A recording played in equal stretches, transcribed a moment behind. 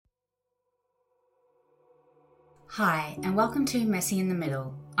Hi, and welcome to Messy in the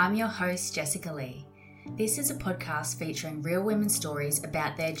Middle. I'm your host, Jessica Lee. This is a podcast featuring real women's stories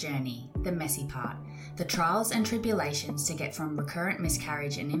about their journey, the messy part, the trials and tribulations to get from recurrent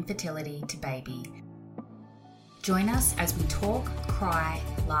miscarriage and infertility to baby. Join us as we talk, cry,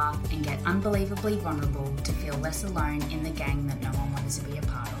 laugh, and get unbelievably vulnerable to feel less alone in the gang that no one wants to be a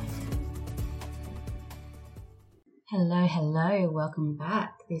part of. Hello, welcome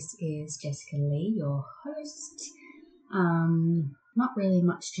back. This is Jessica Lee, your host. Not really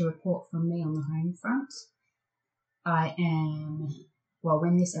much to report from me on the home front.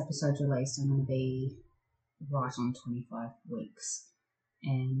 When this episode's released, I'm going to be right on 25 weeks.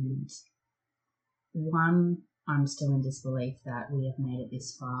 And one, I'm still in disbelief that we have made it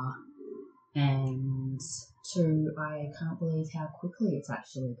this far. And two, I can't believe how quickly it's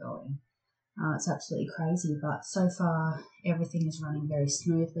actually going. It's absolutely crazy, but so far everything is running very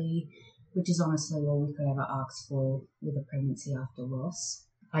smoothly, which is honestly all we could ever ask for with a pregnancy after loss.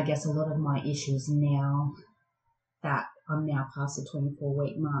 I guess a lot of my issues now that I'm now past the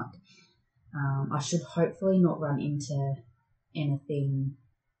 24-week mark, I should hopefully not run into anything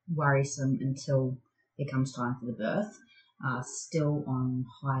worrisome until it comes time for the birth. Still on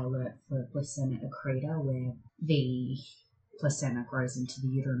high alert for placenta accreta, where the placenta grows into the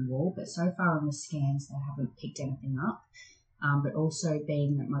uterine wall, but so far on the scans they haven't picked anything up. But also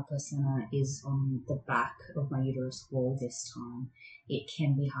being that my placenta is on the back of my uterus wall this time, it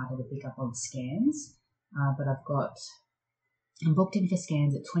can be harder to pick up on scans. But I'm booked in for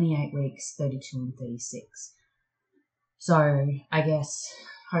scans at 28 weeks, 32 and 36. So I guess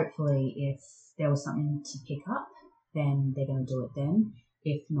hopefully if there was something to pick up, then they're going to do it then.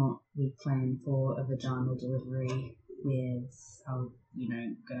 If not, we plan for a vaginal delivery with,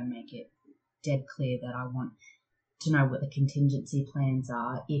 going to make it dead clear that I want to know what the contingency plans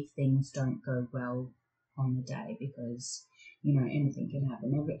are if things don't go well on the day, because, anything can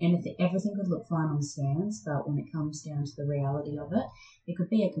happen. Everything could look fine on scans, but when it comes down to the reality of it, it could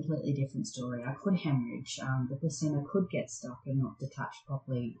be a completely different story. I could hemorrhage, the placenta could get stuck and not detached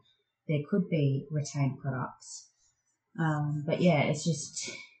properly. There could be retained products. But yeah, it's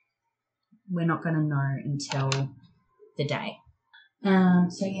just, we're not going to know until the day.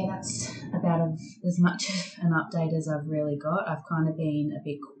 So yeah, that's about as much of an update as I've really got. I've kind of been a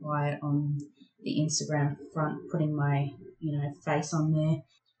bit quiet on the Instagram front, putting my, face on there.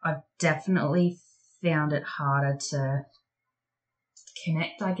 I've definitely found it harder to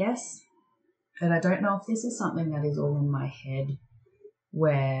connect, I guess. And I don't know if this is something that is all in my head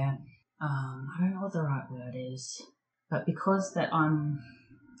where, I don't know what the right word is, but because that I'm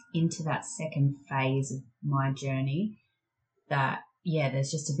into that second phase of my journey, that, there's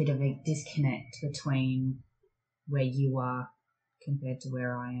just a bit of a disconnect between where you are compared to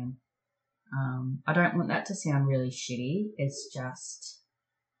where I am. I don't want that to sound really shitty. It's just,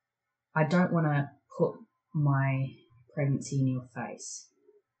 I don't want to put my pregnancy in your face.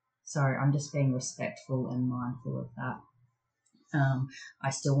 So I'm just being respectful and mindful of that. I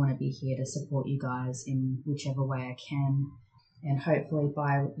still want to be here to support you guys in whichever way I can. And hopefully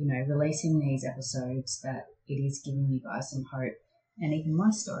by, releasing these episodes that it is giving you guys some hope. And even my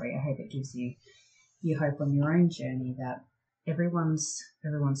story, I hope it gives you hope on your own journey, that everyone's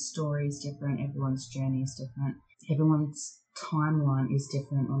story is different, everyone's journey is different, everyone's timeline is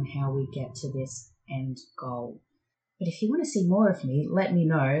different on how we get to this end goal. But if you want to see more of me, let me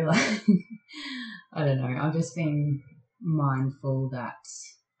know. I don't know, I'm just being mindful that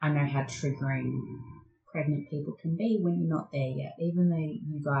I know how triggering pregnant people can be when you're not there yet, even though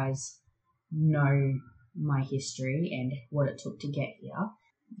you guys know my history and what it took to get here.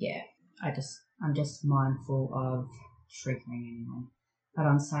 Yeah, I'm just mindful of triggering anyone. But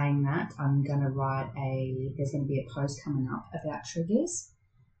on saying that, I'm going to there's going to be a post coming up about triggers,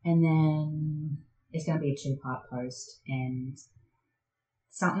 and then it's going to be a 2-part post and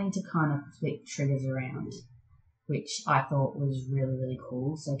something to kind of flip triggers around, which I thought was really, really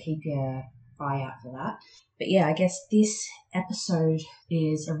cool. So keep your eye out for that. But yeah, I guess this episode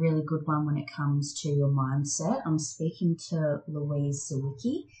is a really good one when it comes to your mindset. I'm speaking to Louise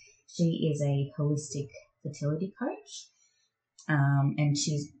Siwicki. She is a holistic fertility coach. And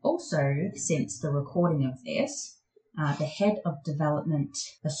she's also, since the recording of this, the head of development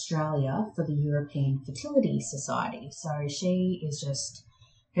Australia for the European Fertility Society. So she is just,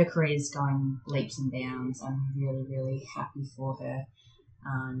 her career is going leaps and bounds. I'm really, really happy for her.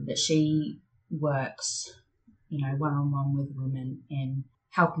 That she works, one-on-one with women in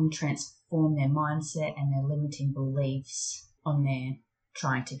helping transform their mindset and their limiting beliefs on their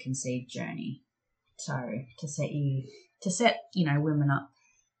trying to conceive journey. So to set women up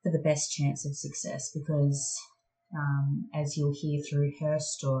for the best chance of success, because as you'll hear through her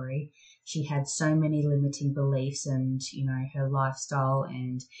story, she had so many limiting beliefs, and, you know, her lifestyle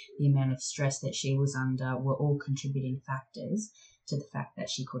and the amount of stress that she was under were all contributing factors to the fact that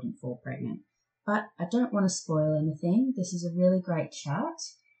she couldn't fall pregnant. But I don't want to spoil anything. This is a really great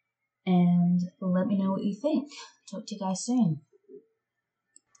chat, and let me know what you think. Talk to you guys soon.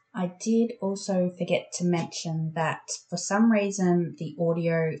 I did also forget to mention that for some reason the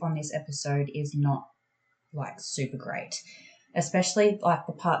audio on this episode is not like super great, especially like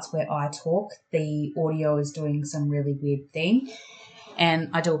the parts where I talk. The audio is doing some really weird thing, and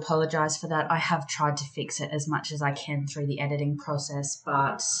I do apologize for that. I have tried to fix it as much as I can through the editing process,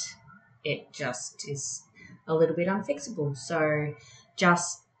 but it just is a little bit unfixable. So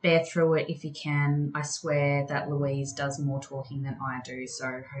just bear through it if you can. I swear that Louise does more talking than I do,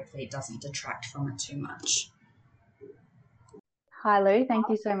 so hopefully it doesn't detract from it too much. Hi, Lou. Thank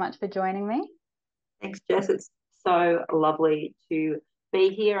you so much for joining me. Thanks, Jess. It's so lovely to be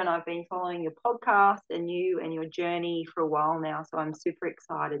here, and I've been following your podcast and you and your journey for a while now, so I'm super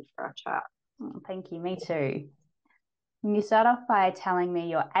excited for our chat. Oh, thank you. Me too. Can you start off by telling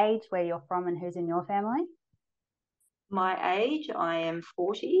me your age, where you're from, and who's in your family? My age, I am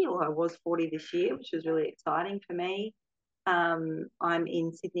 40, or I was 40 this year, which was really exciting for me. I'm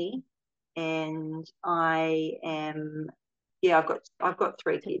in Sydney, and I've got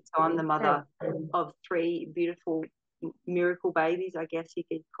 3 kids. So I'm the mother of 3 beautiful miracle babies, I guess you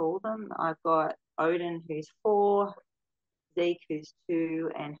could call them. I've got Odin, who's 4, Zeke, who's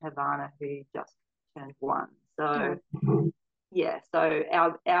 2, and Havana, who just turned 1. So yeah, so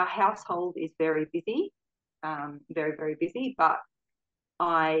our household is very busy, very, very busy, but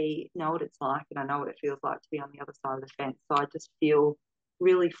I know what it's like, and I know what it feels like to be on the other side of the fence. So I just feel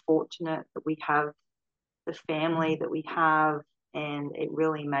really fortunate that we have the family that we have, and it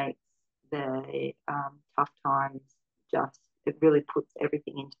really makes the tough times it really puts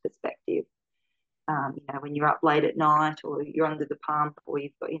everything into perspective. You know, when you're up late at night, or you're under the pump, or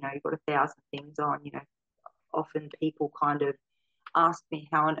you've got 1,000 things on, often people kind of ask me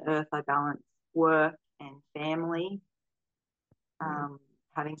how on earth I balance work and family,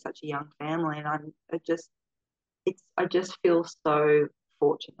 having such a young family, and I just feel so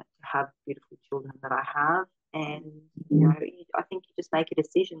fortunate to have beautiful children that I have. And I think you just make a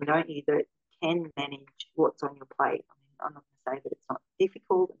decision, don't you, that you can manage what's on your plate. I mean, I'm not going to say that it's not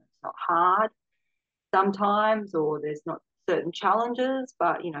difficult and it's not hard sometimes, or there's not certain challenges,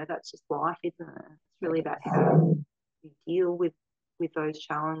 but that's just life, isn't it? It's really about how you deal with those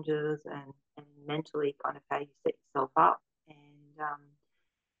challenges, and mentally kind of how you set yourself up,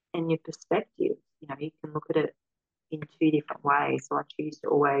 and your perspective. You can look at it in 2 different ways. So I choose to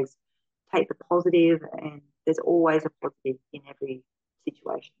always take the positive, and there's always a positive in every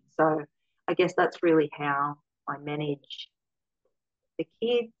situation. So I guess that's really how I manage the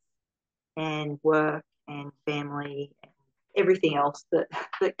kids and work and family and everything else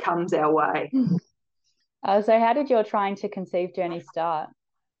that comes our way. So how did your trying to conceive journey start?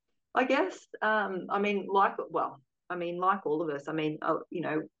 I guess, like all of us,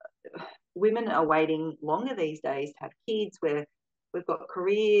 women are waiting longer these days to have kids. We've got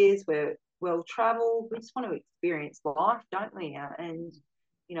careers, we're well traveled. We just want to experience life, don't we? And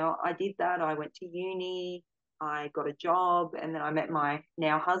I did that. I went to uni, I got a job, and then I met my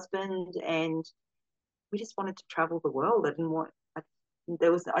now husband, and we just wanted to travel the world. I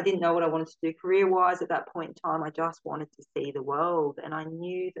didn't know what I wanted to do career wise at that point in time. I just wanted to see the world, and I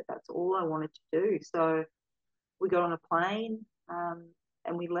knew that that's all I wanted to do. So we got on a plane,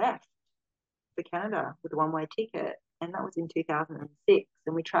 and we left for Canada with a one-way ticket, and that was in 2006.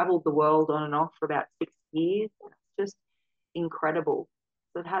 And we traveled the world on and off for about 6 years. It's just incredible.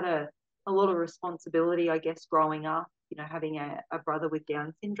 So I've had a lot of responsibility, I guess, growing up, having a brother with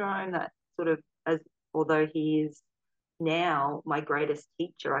Down syndrome, that sort of, although he is now my greatest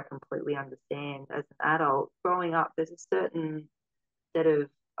teacher, I completely understand as an adult. Growing up, there's a certain set of,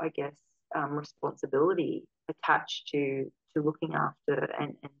 I guess, responsibility attached to looking after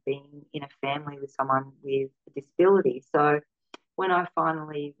and being in a family with someone with a disability. So when I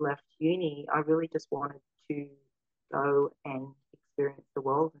finally left uni, I really just wanted to go and experience the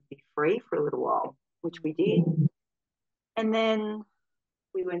world and be free for a little while, which we did. And then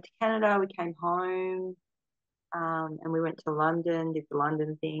we went to Canada, we came home, and we went to London, did the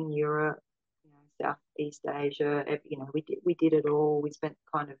London thing, Europe, Southeast Asia. We did it all. We spent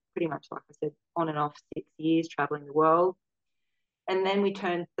kind of pretty much, like I said, on and off 6 years traveling the world. And then we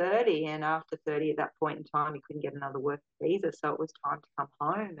turned 30, and after 30, at that point in time, you couldn't get another work visa, so it was time to come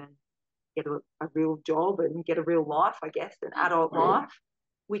home and get a real job and get a real life, I guess, an adult life,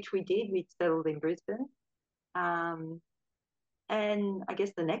 which we did. We settled in Brisbane, And I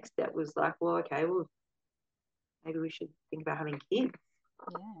guess the next step was like, well, okay, well, maybe we should think about having kids.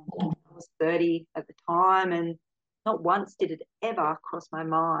 Yeah. I was 30 at the time, and not once did it ever cross my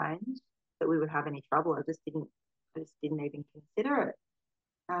mind that we would have any trouble. I just didn't even consider it.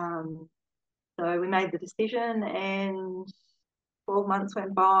 So we made the decision, and 12 months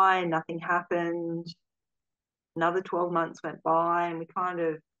went by and nothing happened. Another 12 months went by, and we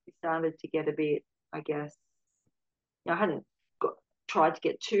started to get a bit, I guess, I hadn't tried to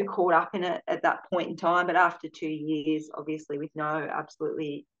get too caught up in it at that point in time, but after 2 years, obviously with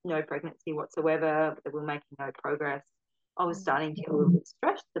absolutely no pregnancy whatsoever, that we're making no progress, I was starting to get a little bit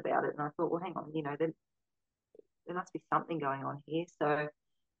stressed about it. And I thought, well, hang on, there must be something going on here. So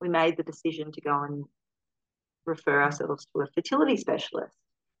we made the decision to go and refer ourselves to a fertility specialist.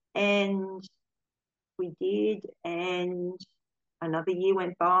 And we did, and another year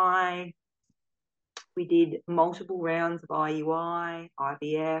went by. We did multiple rounds of IUI,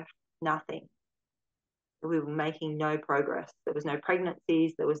 IVF, nothing. We were making no progress. There was no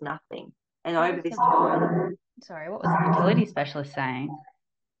pregnancies. There was nothing. And over this time... Sorry, what was the fertility specialist saying?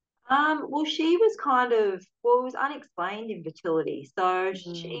 Well, she was it was unexplained infertility. So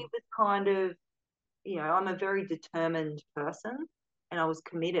she was I'm a very determined person, and I was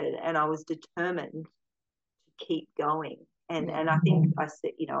committed, and I was determined to keep going. And I think I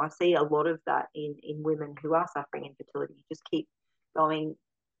see a lot of that in women who are suffering infertility. You just keep going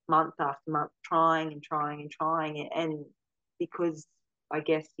month after month, trying and trying and trying, and because I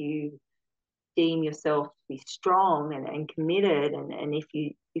guess you deem yourself to be strong and committed, and if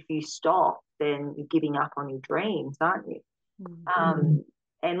you stop, then you're giving up on your dreams, aren't you?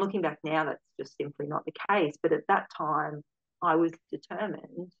 And looking back now, that's just simply not the case. But at that time, I was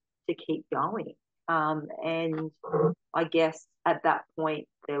determined to keep going. And I guess at that point,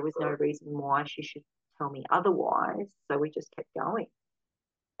 there was no reason why she should tell me otherwise. So we just kept going.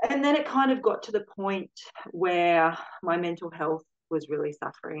 And then it kind of got to the point where my mental health was really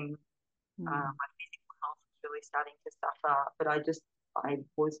suffering. My physical health was really starting to suffer. But I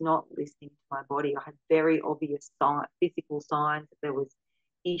was not listening to my body. I had very obvious physical signs that there was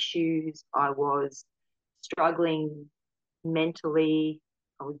issues. I was struggling mentally.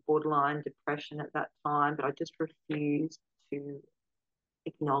 I was borderline depression at that time, but I just refused to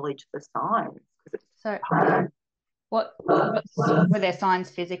acknowledge the signs. So, what were their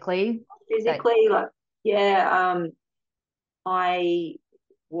signs physically? Physically, I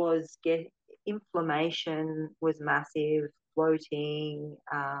was inflammation was massive, bloating,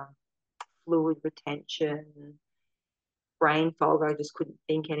 fluid retention, brain fog. I just couldn't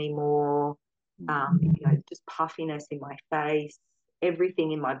think anymore. Just puffiness in my face.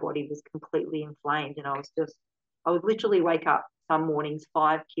 Everything in my body was completely inflamed, and I would literally wake up some mornings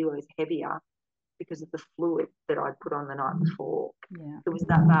 5 kilos heavier because of the fluid that I'd put on the night before. Yeah. It was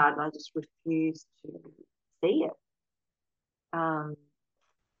that bad, and I just refused to see it.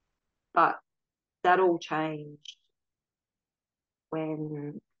 But that all changed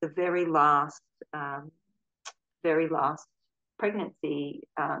when the very last pregnancy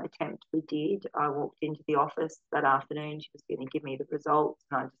attempt we did. I walked into the office that afternoon. She was going to give me the results,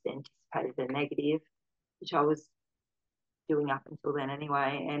 and I just anticipated a negative, which I was doing up until then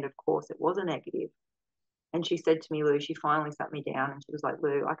anyway. And of course, it was a negative. And she said to me, Lou, she finally sat me down, and she was like,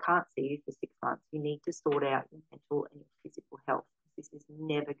 Lou, I can't see you for 6 months. You need to sort out your mental and your physical health. This is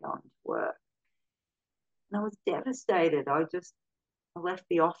never going to work. And I was devastated. I left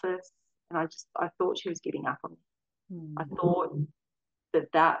the office, and I thought she was giving up on me. I thought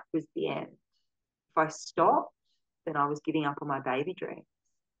that was the end. If I stopped, then I was giving up on my baby dreams.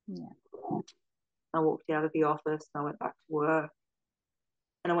 Yeah. I walked out of the office, and I went back to work.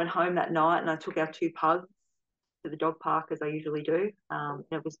 And I went home that night, and I took our 2 pugs to the dog park, as I usually do.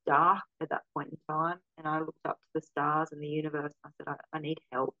 It was dark at that point in time, and I looked up to the stars and the universe, and I said, I need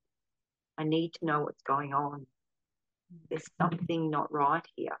help. I need to know what's going on. There's something not right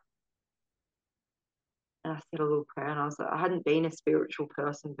here. And I said a little prayer, and I hadn't been a spiritual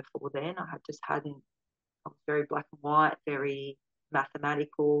person before then. I was very black and white, very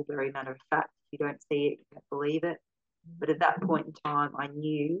mathematical, very matter of fact. If you don't see it, you don't believe it. But at that point in time, I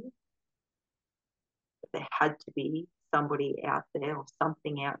knew that there had to be somebody out there, or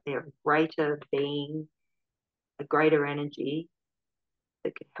something out there, a greater being, a greater energy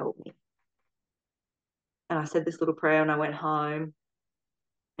that could help me. And I said this little prayer, and I went home.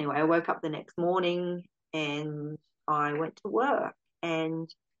 Anyway, I woke up the next morning, and I went to work,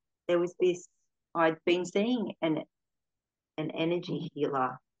 and there was this, I'd been seeing an energy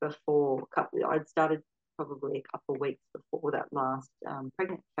healer before. I'd started probably a couple of weeks before that last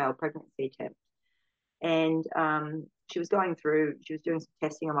failed pregnancy attempt. And she was doing some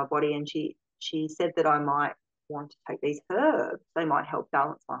testing on my body, and she said that I might want to take these herbs. They might help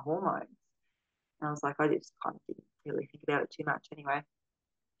balance my hormones. And I was like, I just kind of didn't really think about it too much anyway.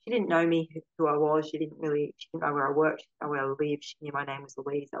 She didn't know me, who I was. She didn't know where I worked. She didn't know where I lived. She knew my name was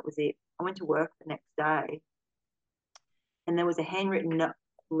Louise. That was it. I went to work the next day, and there was a handwritten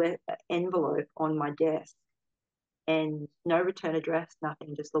envelope on my desk, and no return address,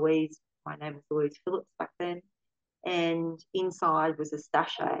 nothing, just Louise. My name was Louise Phillips back then. And inside was a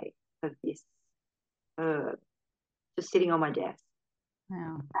sachet of this herb just sitting on my desk.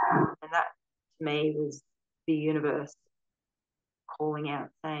 Wow. And that, to me, was the universe calling out,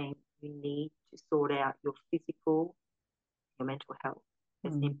 saying, you need to sort out your physical, your mental health.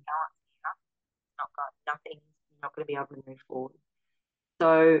 There's an imbalance here. Nothing, you're not going to be able to move forward.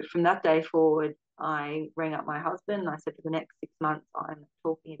 So from that day forward, I rang up my husband and I said, for the next 6 months, I'm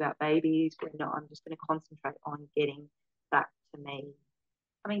talking about babies. I'm just going to concentrate on getting back to me,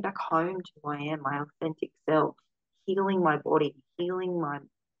 coming back home to who I am, my authentic self, healing my body, healing my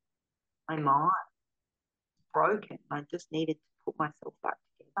mind. Broken. I just needed to put myself back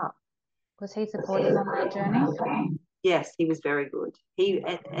together. Was he supportive on that journey? Yes, he was very good.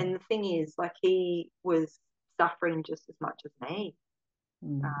 And the thing is, like, he was suffering just as much as me.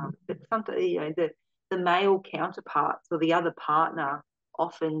 But sometimes, the male counterparts or the other partner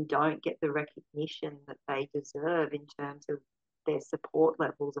often don't get the recognition that they deserve in terms of their support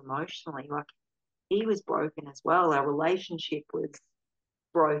levels emotionally. Like, he was broken as well. Our relationship was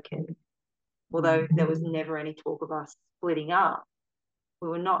broken. Although there was never any talk of us splitting up, we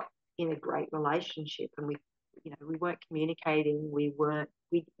were not in a great relationship, and we weren't communicating.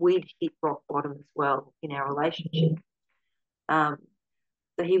 We'd hit rock bottom as well in our relationship.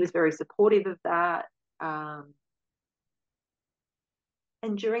 So he was very supportive of that.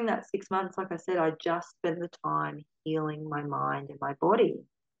 And during that 6 months, like I said, I just spent the time healing my mind and my body.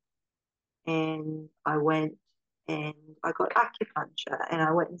 And I went and I got acupuncture, and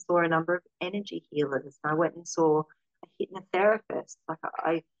I went and saw a number of energy healers. And I went and saw a hypnotherapist. Like,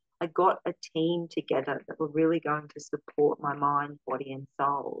 I got a team together that were really going to support my mind, body, and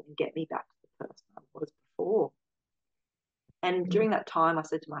soul and get me back to the person I was before. And during that time, I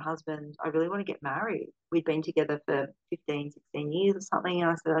said to my husband, I really want to get married. We'd been together for 15, 16 years or something. And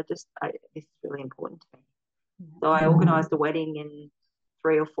I said, this is really important to me. So I organised a wedding in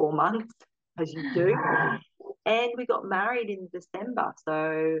 3 or 4 months, as you do. And we got married in December.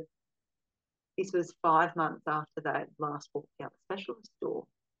 So this was 5 months after that last walked out the specialist door.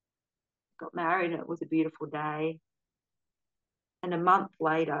 Got married, and it was a beautiful day. And a month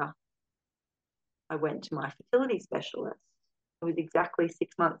later, I went to my fertility specialist. It was exactly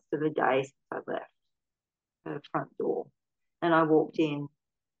 6 months to the day since I left her front door. And I walked in,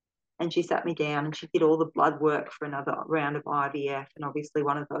 and she sat me down, and she did all the blood work for another round of IVF. And obviously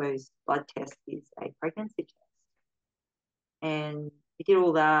one of those blood tests is a pregnancy test. And we did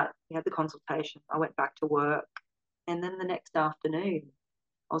all that. We had the consultation. I went back to work. And then the next afternoon,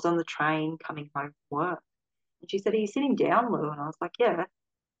 I was on the train coming home from work. And she said, are you sitting down, Lou? And I was like, yeah.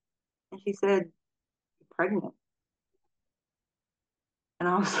 And she said, you're pregnant. And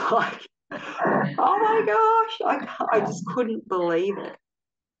I was like, oh my gosh, I just couldn't believe it.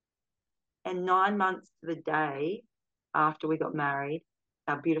 And 9 months to the day after we got married,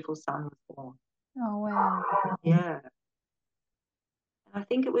 our beautiful son was born. Oh, wow. Yeah. And I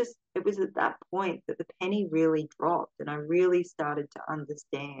think it was at that point that the penny really dropped, and I really started to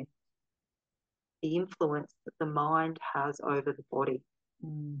understand the influence that the mind has over the body,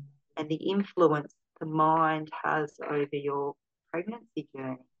 and the influence the mind has over your pregnancy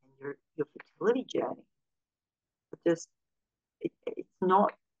journey and your fertility journey. It's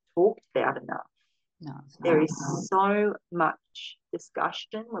not talked about enough. No, it's not. There is so much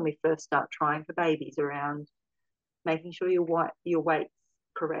discussion when we first start trying for babies around making sure your weight's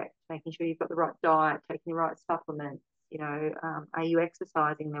correct, making sure you've got the right diet, taking the right supplements, are you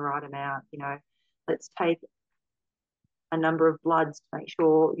exercising the right amount, let's take a number of bloods to make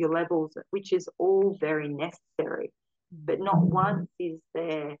sure your levels, which is all very necessary. But not once is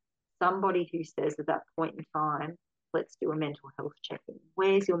there somebody who says at that point in time, let's do a mental health check-in.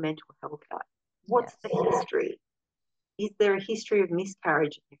 Where's your mental health at? What's the history? Is there a history of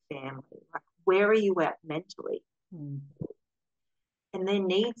miscarriage in your family? Like, where are you at mentally? And there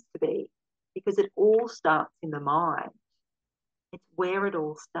needs to be, because it all starts in the mind. It's where it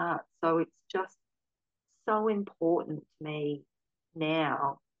all starts. So it's just so important to me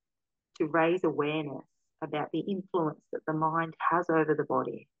now to raise awareness about the influence that the mind has over the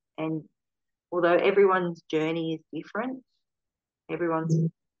body. And although everyone's journey is different, everyone's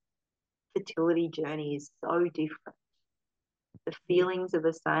fertility journey is so different. The feelings are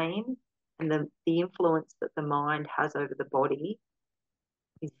the same, and the influence that the mind has over the body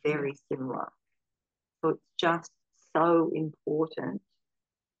is very similar. So it's just so important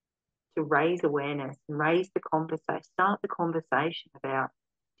to raise awareness and raise the conversation, start the conversation about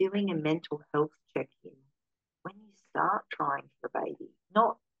doing a mental health check-in when you start trying for a baby,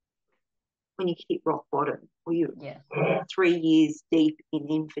 not when you hit rock bottom or you're 3 years deep in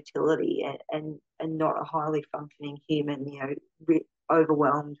infertility and not a highly functioning human,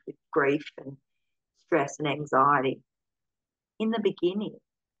 overwhelmed with grief and stress and anxiety. In the beginning,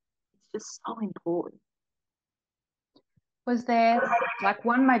 it's just so important. Was there like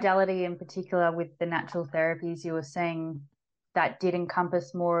one modality in particular with the natural therapies you were saying that did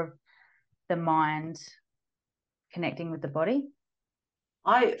encompass more of the mind connecting with the body?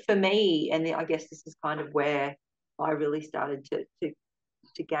 For me, and I guess this is kind of where I really started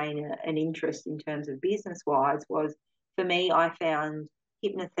to gain an interest in terms of business-wise, was for me, I found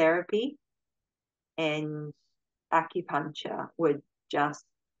hypnotherapy and acupuncture were just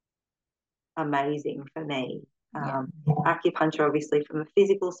amazing for me. Acupuncture, obviously, from the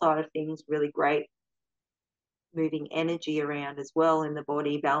physical side of things, really great, moving energy around as well in the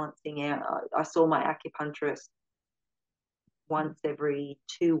body, balancing out. I saw my acupuncturist once every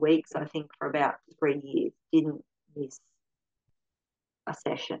 2 weeks, I think, for about 3 years. Didn't miss a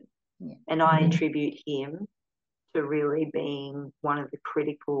session. And I attribute him to really being one of the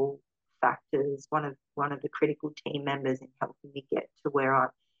critical factors, one of the critical team members in helping me get to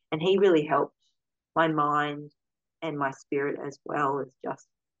and he really helped my mind and my spirit as well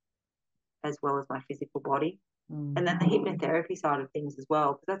as my physical body. And then the hypnotherapy side of things as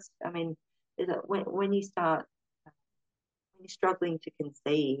well, because when you're struggling to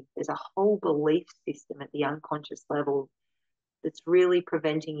conceive, there's a whole belief system at the unconscious level that's really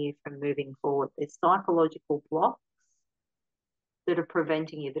preventing you from moving forward. There's psychological blocks that are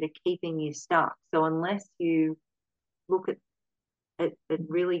preventing you, that are keeping you stuck. So unless you look at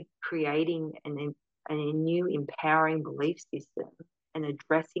really creating a new empowering belief system and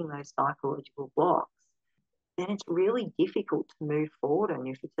addressing those psychological blocks, then it's really difficult to move forward on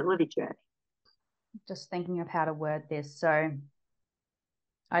your fertility journey. Just thinking of how to word this. So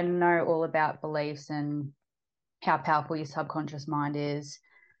I know all about beliefs and how powerful your subconscious mind is.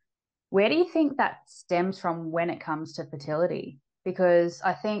 Where do you think that stems from when it comes to fertility? Because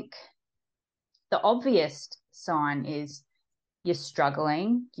I think the obvious sign is you're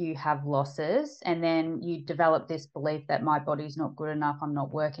struggling, you have losses, and then you develop this belief that my body's not good enough, I'm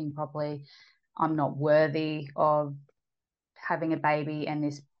not working properly, I'm not worthy of having a baby and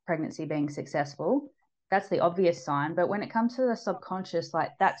this pregnancy being successful. That's the obvious sign. But when it comes to the subconscious,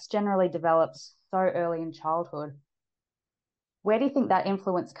 like that's generally develops so early in childhood. Where do you think that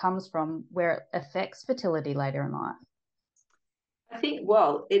influence comes from where it affects fertility later in life? I think,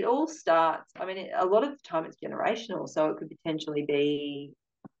 well, it all starts, a lot of the time it's generational. So it could potentially be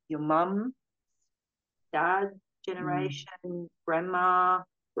your mum, dad generation, grandma,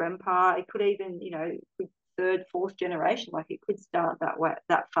 grandpa. It could even, third, fourth generation, like it could start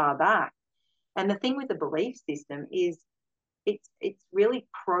that far back. And the thing with the belief system is it's really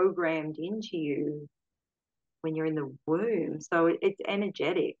programmed into you when you're in the womb. So it's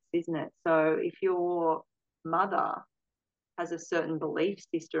energetics, isn't it? So if your mother has a certain belief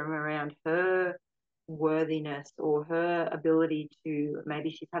system around her worthiness or her ability to, maybe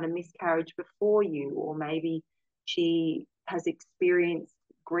she's had a miscarriage before you, or maybe she has experienced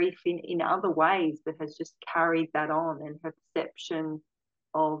grief in other ways but has just carried that on, and her perception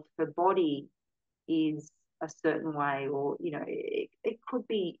of her body is a certain way, or it could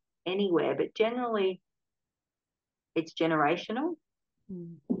be anywhere, but generally it's generational.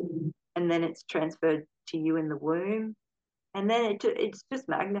 And then it's transferred to you in the womb, and then it's just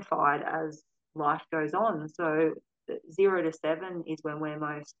magnified as life goes on. So 0 to 7 is when we're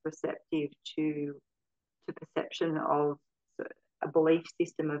most receptive to perception of a belief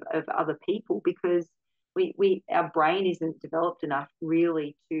system of other people, because our brain isn't developed enough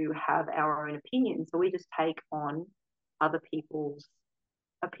really to have our own opinion. So we just take on other people's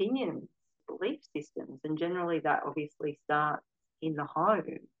opinions, belief systems, and generally that obviously starts in the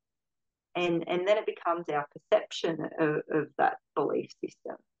home. And then it becomes our perception of that belief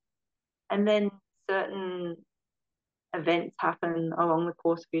system. And then certain events happen along the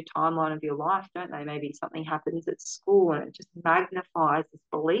course of your timeline of your life, don't they? Maybe something happens at school and it just magnifies this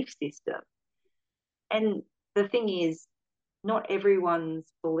belief system. And the thing is, not everyone's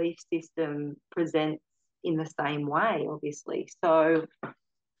belief system presents in the same way, obviously. So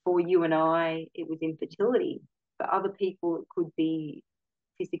for you and I, it was infertility. For other people, it could be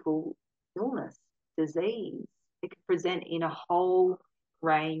physical disease. It can present in a whole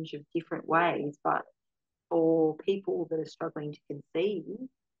range of different ways, but for people that are struggling to conceive,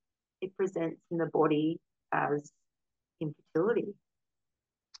 it presents in the body as infertility.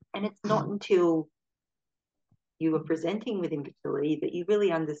 And it's not until you are presenting with infertility that you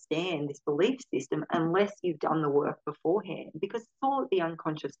really understand this belief system, unless you've done the work beforehand, because it's all at the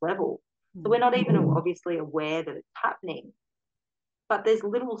unconscious level. So we're not even obviously aware that it's happening, but there's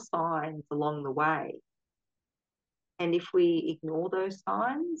little signs along the way. And if we ignore those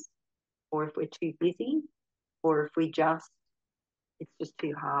signs, or if we're too busy, or if we just, it's just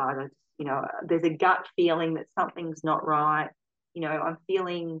too hard, there's a gut feeling that something's not right, I'm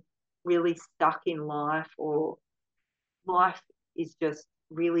feeling really stuck in life, or life is just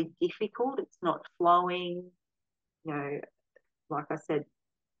really difficult, it's not flowing, like I said,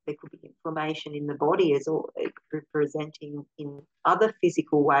 there could be inflammation in the body as presenting in other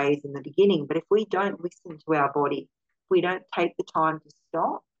physical ways in the beginning. But if we don't listen to our body, if we don't take the time to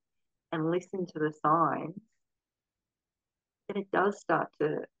stop and listen to the signs, then it does start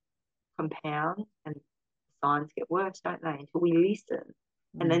to compound and the signs get worse, don't they, until we listen.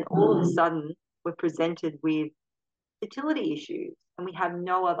 And then all of a sudden we're presented with fertility issues and we have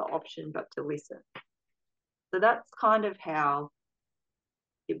no other option but to listen. So that's kind of how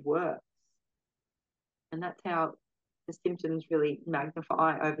it works. And that's how the symptoms really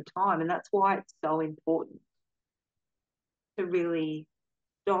magnify over time. And that's why it's so important to really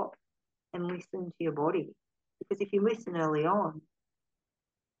stop and listen to your body. Because if you listen early on,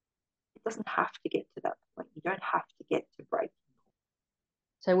 it doesn't have to get to that point. You don't have to get to breaking.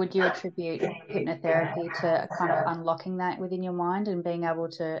 So would you attribute hypnotherapy to kind of unlocking that within your mind and being able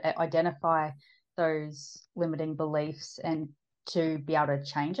to identify those limiting beliefs and to be able to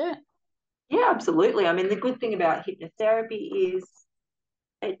change it? Yeah, absolutely. I mean, the good thing about hypnotherapy is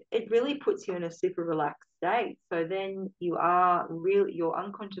it really puts you in a super relaxed state. So then your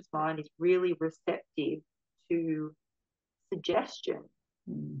unconscious mind is really receptive to suggestion.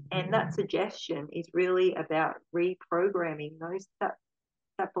 And that suggestion is really about reprogramming that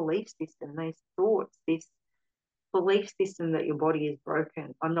belief system, those thoughts, this belief system that your body is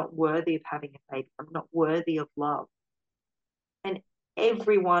broken. I'm not worthy of having a baby. I'm not worthy of love. And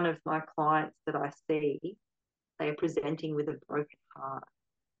every one of my clients that I see, they are presenting with a broken heart.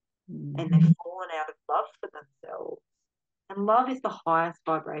 And they've fallen out of love for themselves. And love is the highest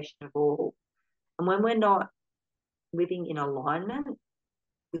vibration of all. And when we're not living in alignment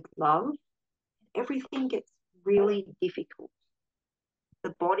with love, everything gets really difficult.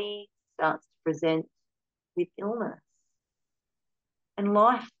 The body starts to present with illness. And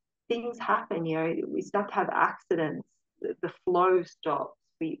life, things happen, we start to have accidents, the flow stops,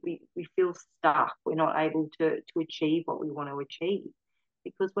 we feel stuck, we're not able to achieve what we want to achieve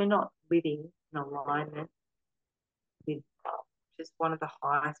because we're not living in alignment with love, which is one of the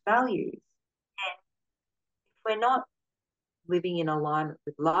highest values. And if we're not living in alignment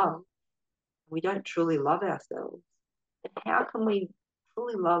with love, we don't truly love ourselves, then how can we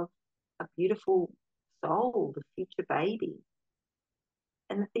truly love a beautiful soul, the future baby?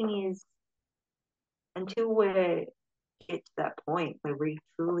 And the thing is, until we get to that point where we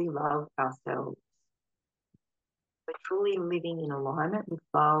truly love ourselves, we're truly living in alignment with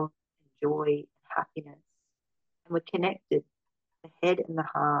love and joy and happiness, and we're connected, the head and the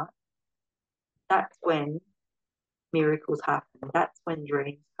heart, that's when miracles happen. That's when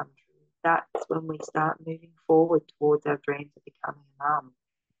dreams come true. That's when we start moving forward towards our dreams of becoming a mum.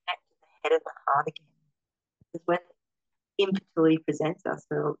 Connect to the head and the heart again. Because when infertility presents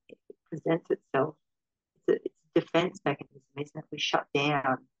itself, it's a defense mechanism, isn't it? We shut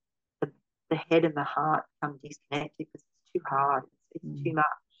down. The head and the heart become disconnected because it's too hard. It's too much.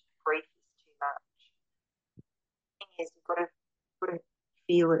 Grief is too much. The thing is, you've got to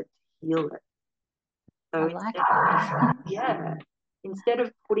feel it to heal it. So I like that. Yeah. Instead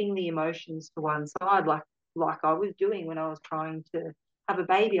of putting the emotions to one side, like I was doing when I was trying to have a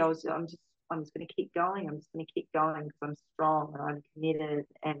baby, I'm just going to keep going. I'm just going to keep going because I'm strong and I'm committed.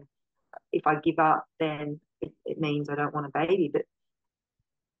 And if I give up, then it means I don't want a baby. But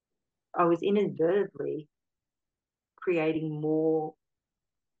I was inadvertently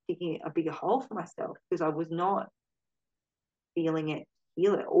digging a bigger hole for myself because I was not feeling it,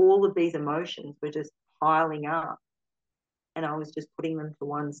 heal it. All of these emotions were just piling up and I was just putting them to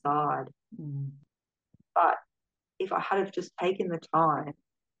one side. But if I had have just taken the time to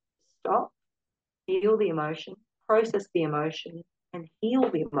stop, feel the emotion, process the emotion, and heal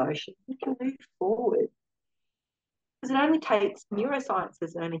the emotion, we can move forward. Because neuroscience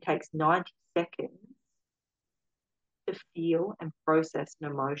says it only takes 90 seconds to feel and process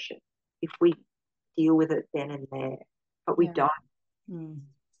an emotion. If we deal with it then and there. But we don't. Mm.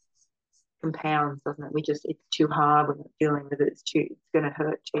 Compounds, doesn't it? It's too hard. We're not dealing with it. It's going to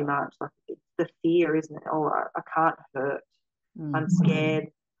hurt too much. Like, it's the fear, isn't it? Oh, I can't hurt. I'm scared.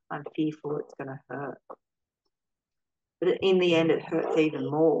 I'm fearful it's going to hurt. But in the end, it hurts even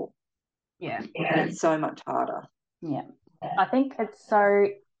more. Yeah. And it's so much harder. Yeah. I think it's so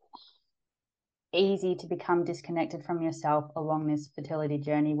easy to become disconnected from yourself along this fertility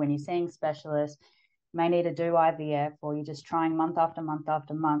journey when you're seeing specialists. You may need to do IVF, or you're just trying month after month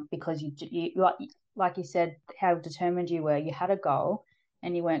after month because you like you said, how determined you were. You had a goal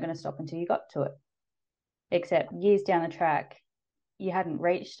and you weren't going to stop until you got to it. Except years down the track, you hadn't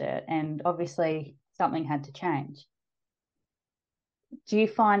reached it, and obviously something had to change. Do you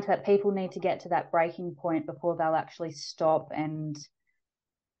find that people need to get to that breaking point before they'll actually stop and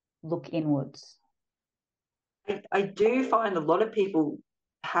look inwards? I do find a lot of people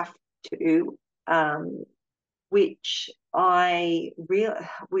have to, which I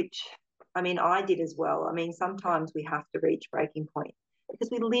mean, I did as well. I mean, sometimes we have to reach breaking point because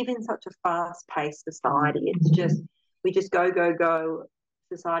we live in such a fast-paced society. It's just, we just go, go, go.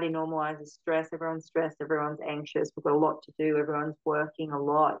 Society normalizes stress. Everyone's stressed. Everyone's anxious. We've got a lot to do. Everyone's working a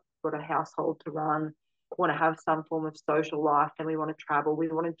lot. We've got a household to run. We want to have some form of social life, and we want to travel. We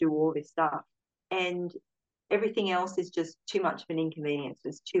want to do all this stuff. And everything else is just too much of an inconvenience.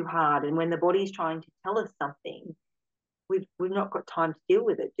 It's too hard. And when the body's trying to tell us something, we've not got time to deal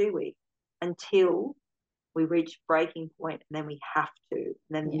with it, do we? Until we reach breaking point, and then we have to. And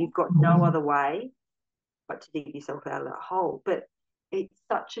then you've got no other way but to dig yourself out of that hole. But it's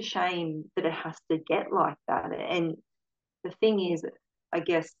such a shame that it has to get like that. And the thing is, I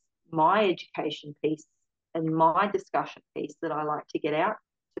guess my education piece and my discussion piece that I like to get out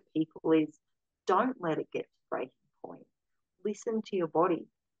to people is, don't let it get to breaking point. Listen to your body.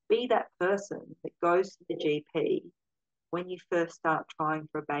 Be that person that goes to the GP when you first start trying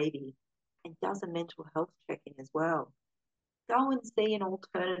for a baby and does a mental health check-in as well. Go and see an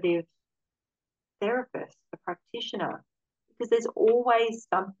alternative therapist, a practitioner, because there's always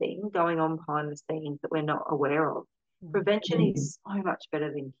something going on behind the scenes that we're not aware of. Prevention is so much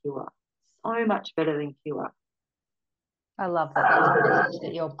better than cure. So much better than cure. I love that. That's a message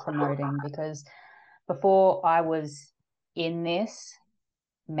that you're promoting, because before I was in this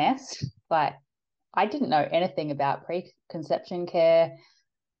mess, like, I didn't know anything about preconception care.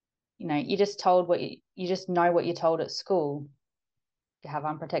 You know, you just told you just know what you're told at school. You have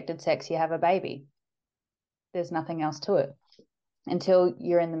unprotected sex, you have a baby. There's nothing else to it until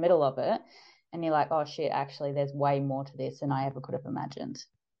you're in the middle of it and you're like, oh shit, actually there's way more to this than I ever could have imagined.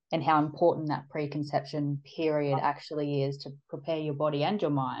 And how important that preconception period actually is to prepare your body and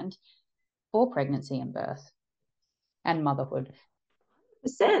your mind for pregnancy and birth and motherhood.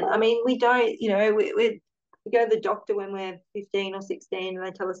 I mean, we don't, we go to the doctor when we're 15 or 16 and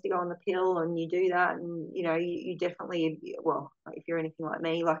they tell us to go on the pill, and you do that, and, you definitely, well, if you're anything like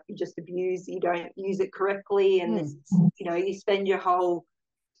me, like, you just abuse, you don't use it correctly, and, you spend your whole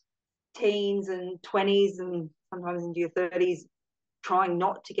teens and 20s and sometimes into your 30s trying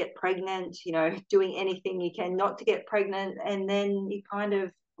not to get pregnant, doing anything you can not to get pregnant, and then you kind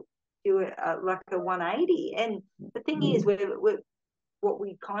of do it like a 180. And the thing is, what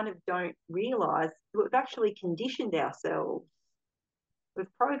we kind of don't realise, we've actually conditioned ourselves. We've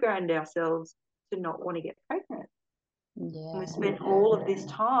programmed ourselves to not want to get pregnant. Yeah. And we've spent all of this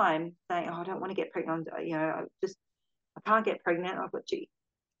time saying, oh, I don't want to get pregnant. I can't get pregnant. I've got to.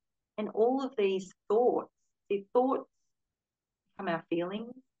 And all of these thoughts become our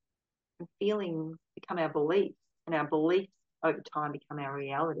feelings, and feelings become our beliefs, and our beliefs over time become our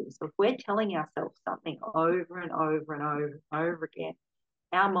reality. So if we're telling ourselves something over and over and over and over again,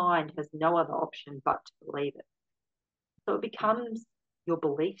 our mind has no other option but to believe it. So it becomes your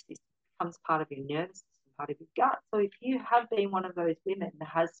belief system, becomes part of your nervous system, part of your gut. So if you have been one of those women that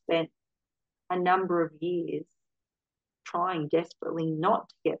has spent a number of years trying desperately not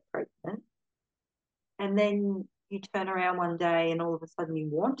to get pregnant, and then you turn around one day and all of a sudden you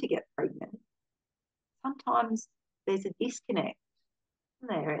want to get pregnant, sometimes there's a disconnect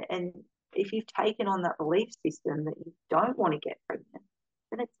there. And if you've taken on that belief system that you don't want to get pregnant,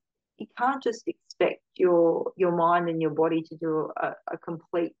 then you can't just expect your mind and your body to do a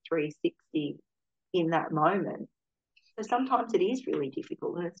complete 360 in that moment. So sometimes it is really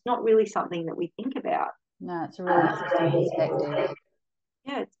difficult, and it's not really something that we think about. No, it's a really interesting perspective.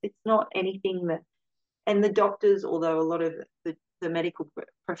 Yeah, it's not anything that, and the doctors, although a lot of the medical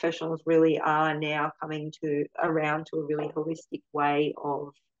professionals really are now coming around to a really holistic way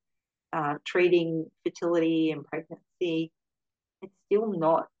of treating fertility and pregnancy, it's still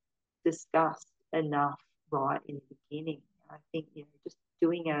not discussed enough right in the beginning. I think, just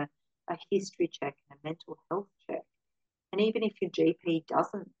doing a history check and a mental health check. And even if your GP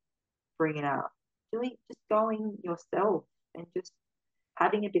doesn't bring it up, just going yourself and just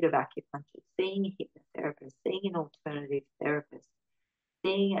having a bit of acupuncture, seeing a hypnotherapist, seeing an alternative therapist,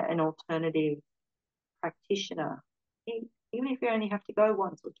 seeing an alternative practitioner, even if you only have to go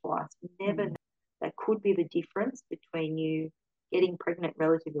once or twice, you never know. That could be the difference between you getting pregnant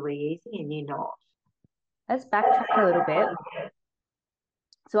relatively easy and you not. Let's backtrack a little bit.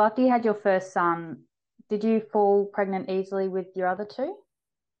 So after you had your first son, did you fall pregnant easily with your other two?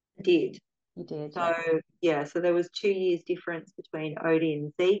 I did. You did. So so there was 2 years difference between Odie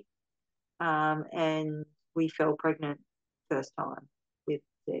and Zeke, and we fell pregnant first time with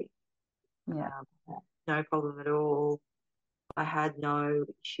Zeke. Yeah. No problem at all. I had no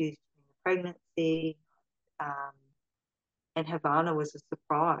issues during the pregnancy, and Havana was a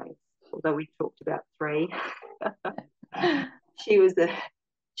surprise. Although we talked about 3, she was a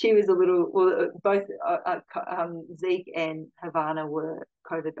little. Well, both Zeke and Havana were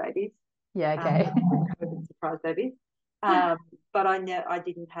COVID babies. Yeah. Okay. COVID surprise babies. But I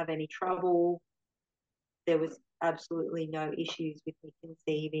didn't have any trouble. There was absolutely no issues with me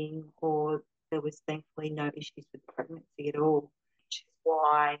conceiving, or there was thankfully no issues with pregnancy at all, which is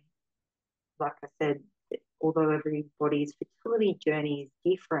why, like I said, although everybody's fertility journey is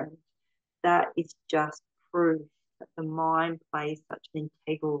different, that is just proof that the mind plays such an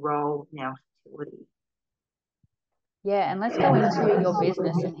integral role in our fertility. Yeah, and let's go into your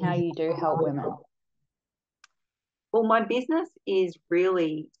business and how you do help women. Well, my business is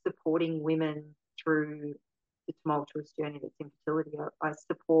really supporting women through the tumultuous journey that's infertility. I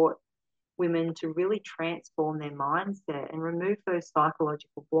support women to really transform their mindset and remove those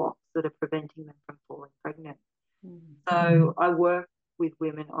psychological blocks that are preventing them from falling pregnant. So I work with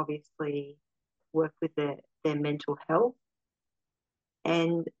women, obviously, work with their mental health,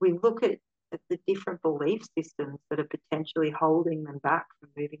 and we look at the different belief systems that are potentially holding them back from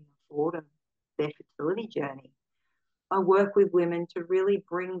moving forward on their fertility journey. I work with women to really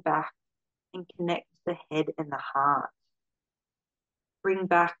bring back and connect the head and the heart, bring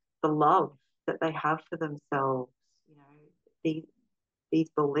back the love that they have for themselves, these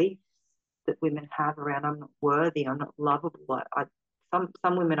beliefs that women have around, I'm not worthy, I'm not lovable.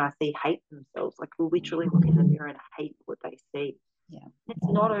 Some women I see hate themselves, like literally look in the mirror and hate what they see. Yeah. It's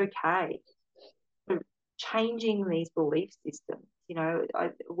not okay. So changing these belief systems, a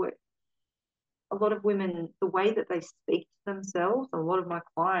lot of women, the way that they speak to themselves, a lot of my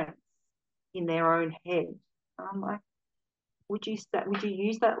clients in their own head, I'm like, would you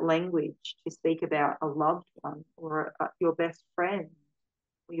use that language to speak about a loved one or your best friend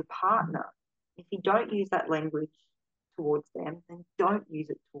or your partner? If you don't use that language towards them, then don't use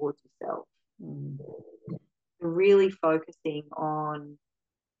it towards yourself. Really focusing on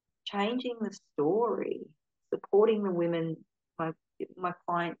changing the story, supporting the women, my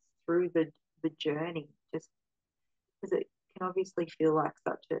clients through the journey, just because it can obviously feel like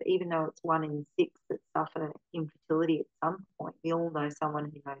even though it's 1 in 6 that suffer infertility at some point, we all know someone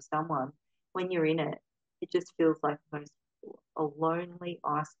who knows someone. When you're in it, it just feels like a lonely,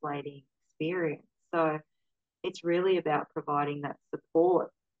 isolating experience. So it's really about providing that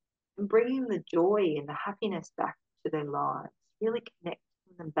support and bringing the joy and the happiness back to their lives, really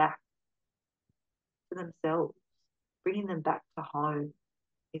connecting them back to themselves, bringing them back to home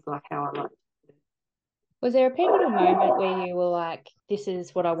is like how I like to put it. Was there a pivotal moment where you were like, this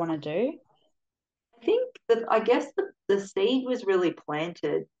is what I want to do? I guess the seed was really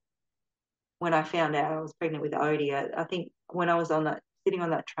planted when I found out I was pregnant with Odie. I think when I was sitting on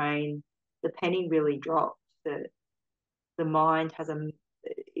that train, the penny really dropped. The mind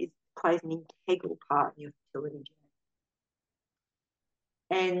plays an integral part in your fertility journey.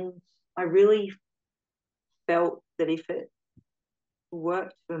 And I really felt that if it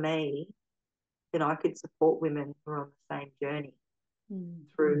worked for me, then I could support women who are on the same journey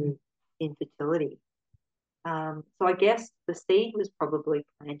through infertility. So I guess the seed was probably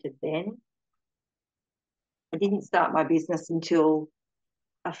planted then. I didn't start my business until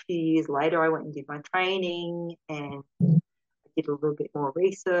a few years later. I went and did my training and I did a little bit more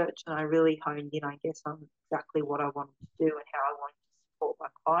research, and I really honed in, I guess, on exactly what I wanted to do and how I wanted to support my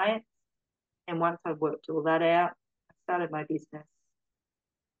clients. And once I worked all that out, I started my business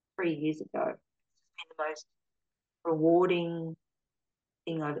 3 years ago. It's been the most rewarding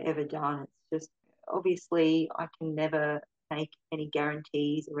thing I've ever done. It's just, obviously, I can never make any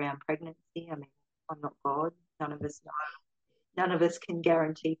guarantees around pregnancy. I mean, I'm not God. None of us know. None of us can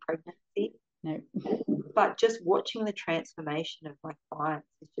guarantee pregnancy. No. But just watching the transformation of my clients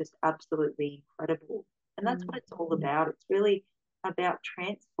is just absolutely incredible. And that's what it's all about. It's really about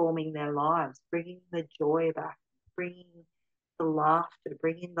transforming their lives, bringing the joy back, bringing the laughter,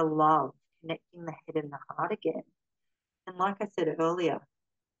 bringing the love, connecting the head and the heart again. And like I said earlier,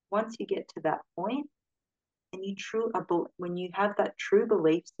 once you get to that point, and when you have that true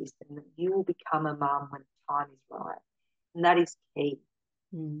belief system that you will become a mum when the time is right, and that is key.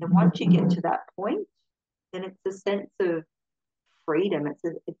 And once you get to that point, then it's a sense of freedom. It's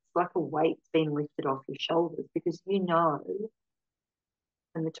like a weight's being lifted off your shoulders, because you know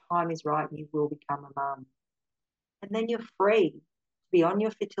when the time is right, you will become a mum. And then you're free to be on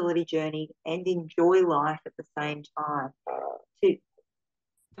your fertility journey and enjoy life at the same time, to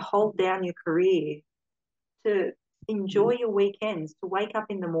hold down your career, to enjoy your weekends, to wake up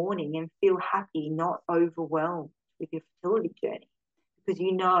in the morning and feel happy, not overwhelmed with your fertility journey, because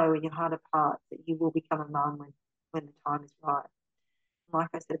you know in your heart of hearts that you will become a mum when the time is right. Like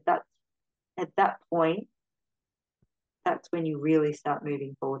I said, that's at that point, that's when you really start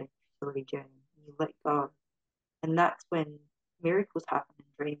moving forward in your fertility journey. You let go. And that's when miracles happen and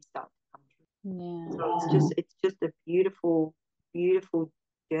dreams start to come true. Yeah. So it's just a beautiful, beautiful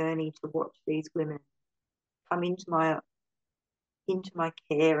journey to watch these women come into my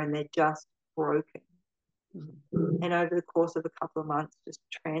care, and they're just broken. And over the course of a couple of months, just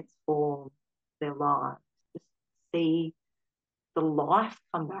transform their lives. Just see the life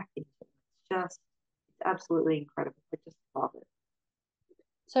come back into them. It's absolutely incredible. I just love it.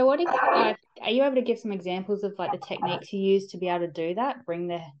 So what are you able to give some examples of like the techniques you use to be able to do that, bring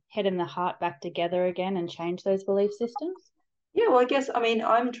the head and the heart back together again and change those belief systems? Yeah, well, I guess,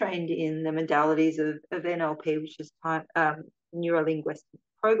 I'm trained in the modalities of NLP, which is neuro-linguistic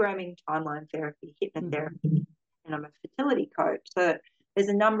programming, timeline therapy, hypnotherapy, and I'm a fertility coach. So there's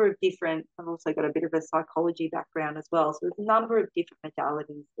a number of different, I've also got a bit of a psychology background as well. So there's a number of different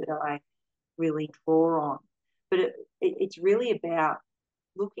modalities that I really draw on. But it's really about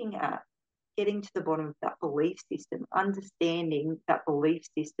looking at getting to the bottom of that belief system, understanding that belief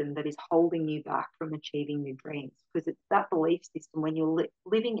system that is holding you back from achieving your dreams. Because it's that belief system, when you're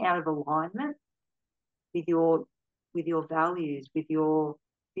living out of alignment with your values, with your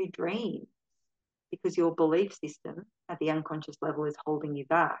dreams, because your belief system at the unconscious level is holding you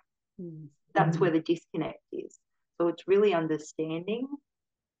back. That's where the disconnect is. So it's really understanding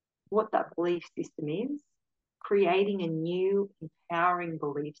what that belief system is, creating a new empowering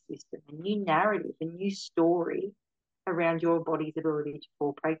belief system, a new narrative, a new story around your body's ability to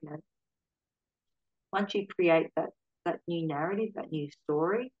fall pregnant. Once you create that new narrative, that new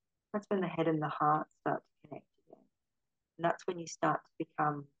story, that's when the head and the heart start to connect again. And that's when you start to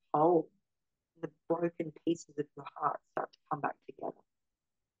become whole. The broken pieces of your heart start to come back together.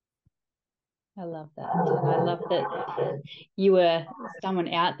 I love that. And I love that you were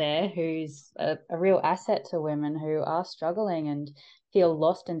someone out there who's a real asset to women who are struggling and feel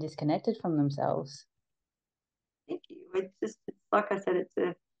lost and disconnected from themselves. Thank you. It's like I said,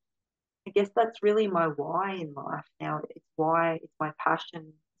 I guess that's really my why in life now. It's my passion.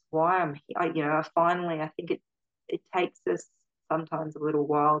 It's why I'm here. I think it takes us sometimes a little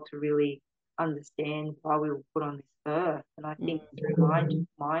while to really understand why we were put on this earth. And I think through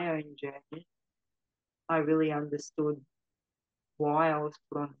my own journey, I really understood why I was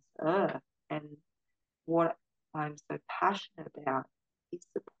put on this earth. And what I'm so passionate about is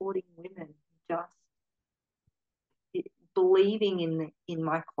supporting women, just believing in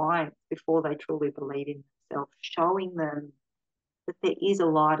my clients before they truly believe in themselves, showing them that there is a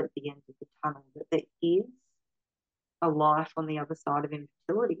light at the end of the tunnel, that there is a life on the other side of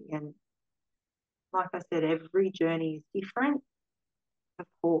infertility. And like I said, every journey is different, of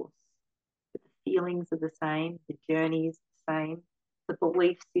course, but the feelings are the same, the journey is the same, the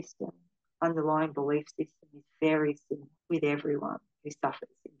belief system, underlying belief system is very similar with everyone who suffers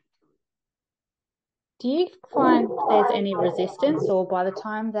infertility. Do you find there's any resistance, or by the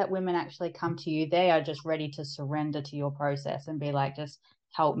time that women actually come to you, they are just ready to surrender to your process and be like, just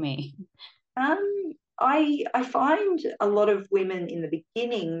help me? I find a lot of women in the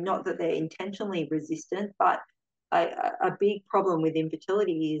beginning, not that they're intentionally resistant, but a big problem with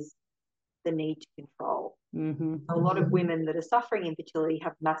infertility is the need to control. A lot of women that are suffering infertility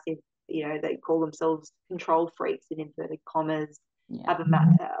have massive, they call themselves control freaks in inverted commas, have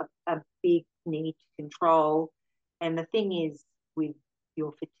a big need to control. And the thing is, with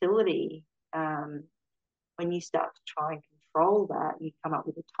your fertility, when you start to try and control that, you come up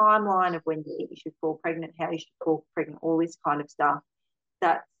with a timeline of when you think you should fall pregnant, how you should fall pregnant, all this kind of stuff.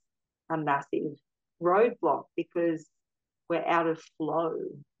 That's a massive roadblock, because we're out of flow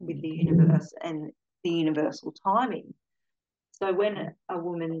with the universe and the universal timing. So when a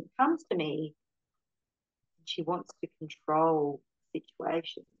woman comes to me, she wants to control the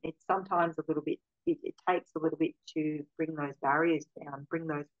situation. It's sometimes a little bit, it takes a little bit to bring those barriers down, bring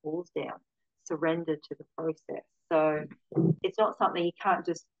those walls down, surrender to the process. So it's not something you can't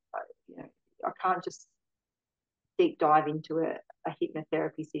just, I can't just deep dive into a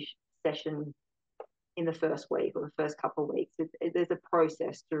hypnotherapy session in the first week or the first couple of weeks. There's a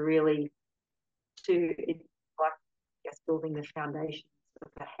process to really, it's like, I guess, building the foundations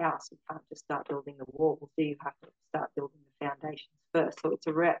of the house. You can't just start building the walls. So you have to start building the foundations first. So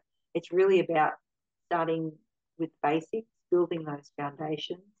it's really about starting with basics, building those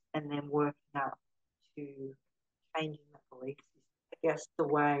foundations, and then working up to changing that belief system. I guess the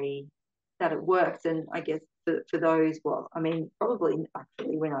way that it works, and I guess for those, well, I mean, probably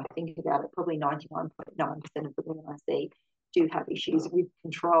actually when I think about it, probably 99.9% of the women I see do have issues with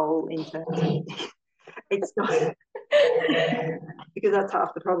control in terms of it's not because that's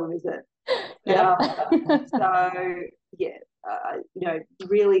half the problem, isn't it? Yeah. So yeah,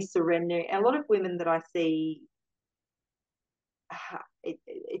 really surrendering. A lot of women that I see,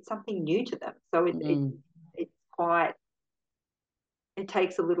 it's something new to them, so it's quite. It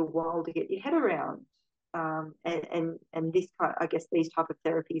takes a little while to get your head around, and this kind, I guess, these type of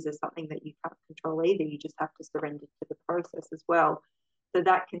therapies are something that you can't control either. You just have to surrender to the process as well. So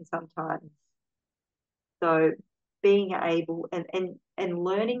that can sometimes. So being able and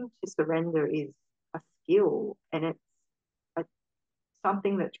learning to surrender is a skill, and it's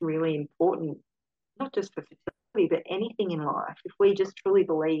something that's really important, not just for fertility, but anything in life. If we just truly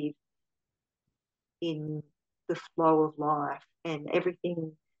believe in the flow of life and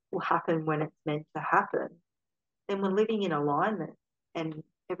everything will happen when it's meant to happen, then we're living in alignment and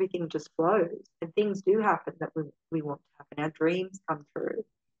everything just flows and things do happen that we want to happen. Our dreams come true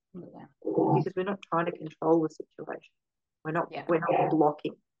because we're not trying to control the situation. We're not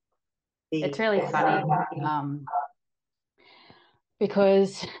blocking. It's really funny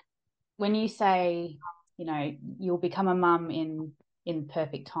because when you say, you'll become a mum in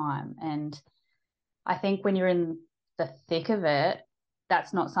perfect time, and I think when you're in the thick of it,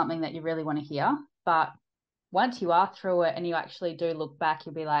 that's not something that you really want to hear. But once you are through it and you actually do look back,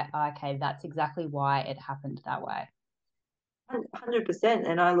 you'll be like, oh, okay, that's exactly why it happened that way. 100%.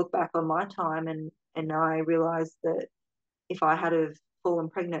 And I look back on my time and I realized that if I had have fallen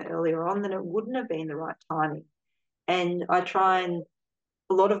pregnant earlier on, then it wouldn't have been the right timing. And I try, and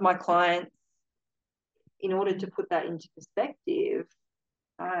a lot of my clients, in order to put that into perspective,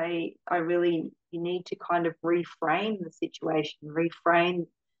 I really, you need to kind of reframe the situation, reframe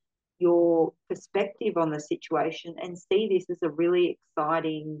your perspective on the situation, and see this as a really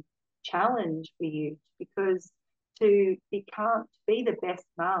exciting challenge for you, because to be the best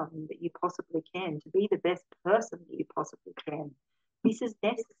mum that you possibly can, to be the best person that you possibly can, this is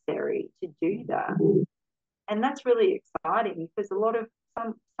necessary to do that. And that's really exciting because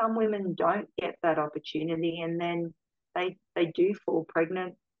some women don't get that opportunity, and then they do fall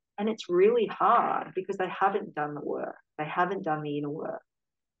pregnant, and it's really hard because they haven't done the work, they haven't done the inner work,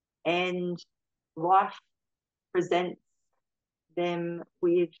 and life presents them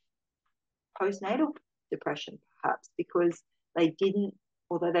with postnatal depression, perhaps because they didn't,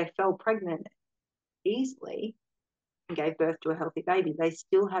 although they fell pregnant easily and gave birth to a healthy baby, they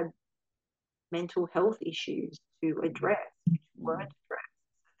still had mental health issues to address, which weren't addressed.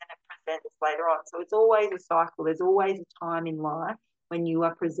 And then it presents later on. So it's always a cycle. There's always a time in life when you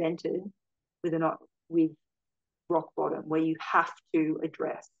are presented with rock bottom, where you have to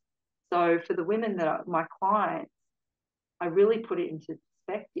address. So for the women that are my clients, I really put it into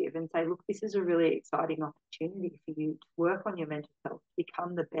perspective and say, look, this is a really exciting opportunity for you to work on your mental health,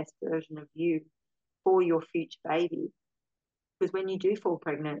 become the best version of you for your future baby. Because when you do fall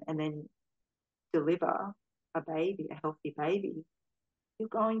pregnant and then deliver a baby, a healthy baby, you're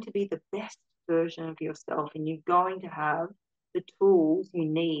going to be the best version of yourself, and you're going to have the tools you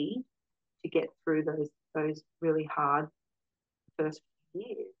need to get through those really hard first few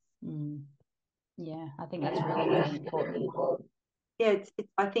years. Yeah, I think that's really, really important. Yeah, it's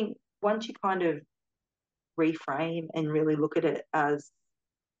I think once you kind of reframe and really look at it as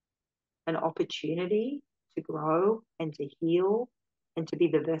an opportunity to grow and to heal and to be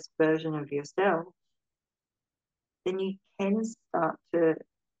the best version of yourself, then you can start to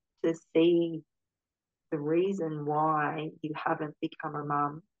see the reason why you haven't become a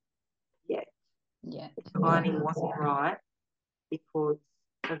mum yet. Yeah. The timing wasn't right because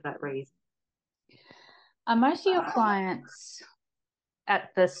of that reason. Are most of your clients at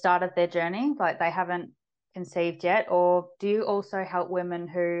the start of their journey, like they haven't conceived yet, or do you also help women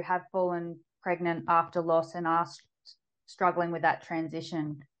who have fallen pregnant after loss and are struggling with that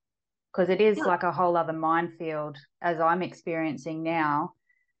transition? Because it is like a whole other minefield as I'm experiencing now.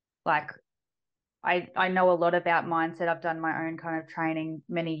 Like I know a lot about mindset. I've done my own kind of training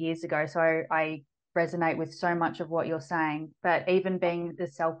many years ago, so I resonate with so much of what you're saying. But even being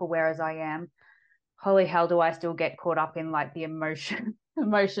as self-aware as I am, holy hell, do I still get caught up in like the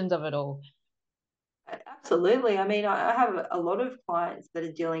emotions of it all. Absolutely. I mean, I have a lot of clients that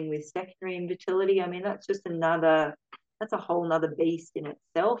are dealing with secondary infertility. I mean, that's a whole nother beast in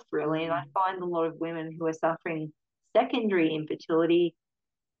itself, really. And I find a lot of women who are suffering secondary infertility,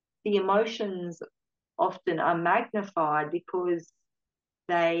 the emotions often are magnified because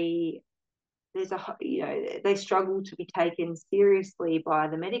they they struggle to be taken seriously by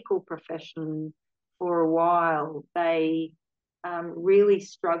the medical profession for a while. They really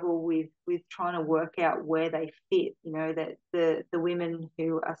struggle with trying to work out where they fit. You know, that the women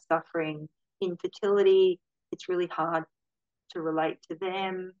who are suffering infertility, it's really hard to relate to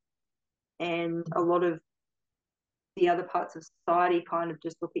them, and a lot of the other parts of society kind of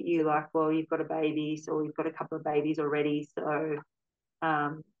just look at you like, well, you've got a baby, so you've got a couple of babies already, so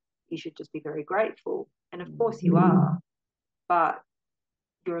you should just be very grateful. And of course you are, but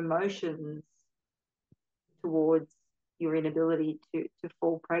your emotions towards your inability to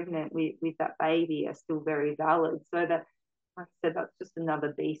fall pregnant with that baby are still very valid. So that, like I said, that's just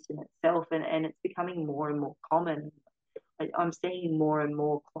another beast in itself, and it's becoming more and more common. I'm seeing more and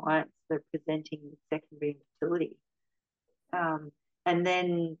more clients that are presenting with secondary infertility. And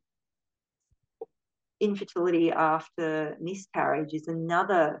then infertility after miscarriage is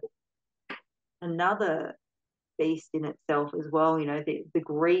another beast in itself as well. You know, the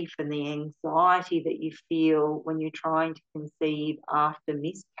grief and the anxiety that you feel when you're trying to conceive after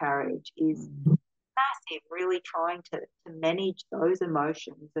miscarriage is massive. Really trying to manage those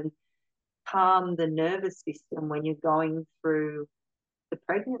emotions and calm the nervous system when you're going through the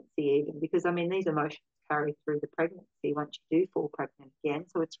pregnancy, even because I mean these emotions carry through the pregnancy once you do fall pregnant again.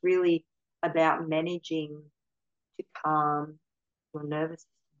 So it's really about managing to calm your nervous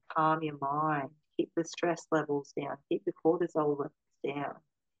system, calm your mind, keep the stress levels down, keep the cortisol levels down.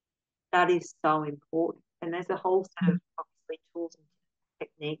 That is so important. And there's a whole set of obviously tools and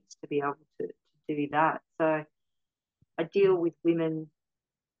techniques to be able to do that. So I deal with women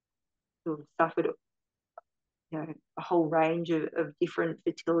who have suffered, you know, a whole range of different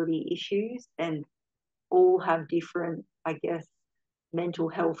fertility issues, and all have different, I guess, mental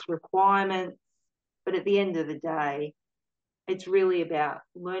health requirements. But at the end of the day, it's really about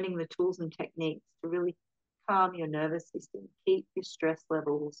learning the tools and techniques to really calm your nervous system, keep your stress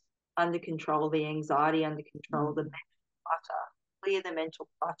levels under control, the anxiety under control, the mental clutter, clear the mental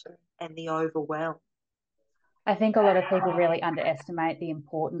clutter and the overwhelm. I think a lot of people really underestimate the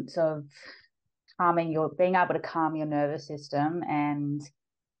importance of being able to calm your nervous system and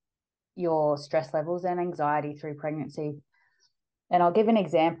your stress levels and anxiety through pregnancy. And I'll give an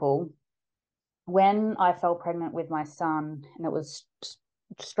example. When I fell pregnant with my son, and it was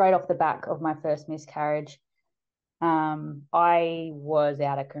straight off the back of my first miscarriage, I was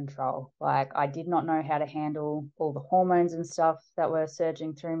out of control. Like, I did not know how to handle all the hormones and stuff that were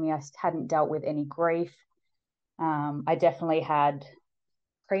surging through me. I hadn't dealt with any grief. I definitely had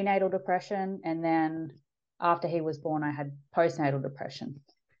prenatal depression, and then after he was born, I had postnatal depression.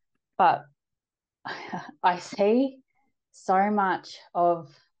 But I see so much of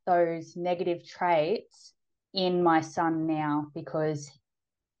those negative traits in my son now because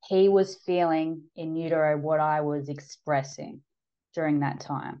he was feeling in utero what I was expressing during that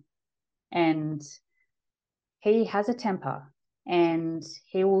time. And he has a temper, and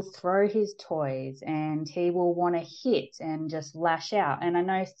he will throw his toys, and he will want to hit and just lash out. And I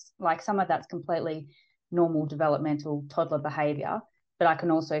know like some of that's completely normal developmental toddler behavior, but I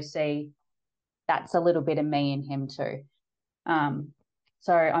can also see that's a little bit of me in him too.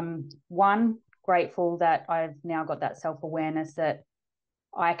 So I'm grateful that I've now got that self-awareness that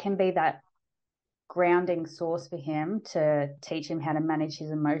I can be that grounding source for him to teach him how to manage his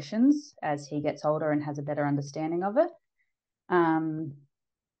emotions as he gets older and has a better understanding of it. And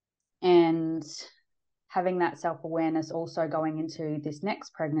having that self-awareness also going into this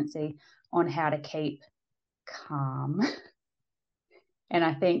next pregnancy on how to keep calm. And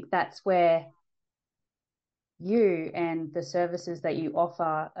I think that's where you and the services that you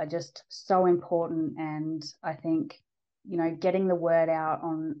offer are just so important. And I think, you know, getting the word out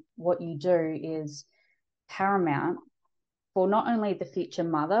on what you do is paramount for not only the future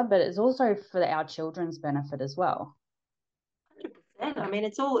mother, but it's also for our children's benefit as well. I mean,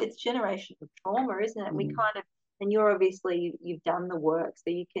 it's generational trauma, isn't it? We kind of, and you've done the work, so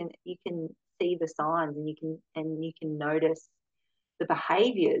you can see the signs, and you can notice the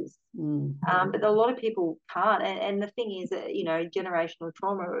behaviors. But a lot of people can't. And the thing is that, generational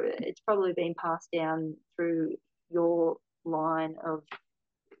trauma, it's probably been passed down through your line of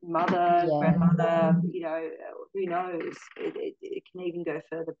mother, grandmother, who knows? It can even go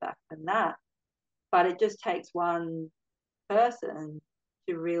further back than that. But it just takes one person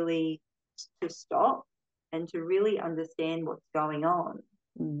to stop and to really understand what's going on.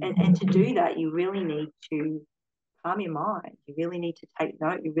 And to do that, you really need to calm your mind. You really need to take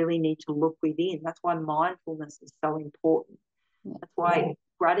note. You really need to look within. That's why mindfulness is so important. That's why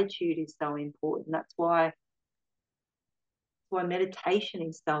gratitude is so important. That's why meditation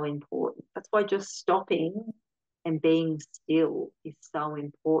is so important. That's why just stopping and being still is so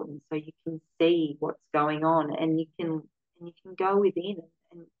important, so you can see what's going on, and you can go within,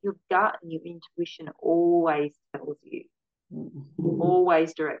 and your gut and your intuition always tells you,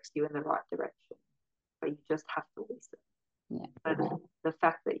 always directs you in the right direction, but you just have to listen. So the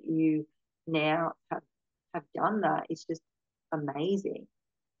fact that you now have done that is just amazing,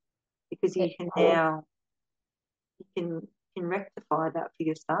 because you can rectify that for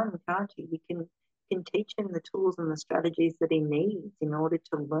your son, can't you? You can teach him the tools and the strategies that he needs in order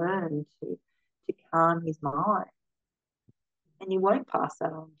to learn to calm his mind. And you won't pass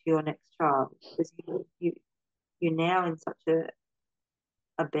that on to your next child, because you're now in such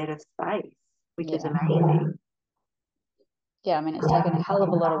a better space, which is amazing. Yeah, I mean, it's taken a hell of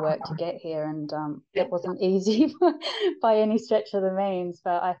a lot of work to get here, and it wasn't easy by any stretch of the means.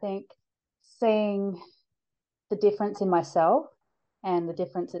 But I think seeing the difference in myself and the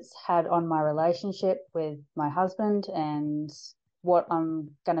difference it's had on my relationship with my husband and what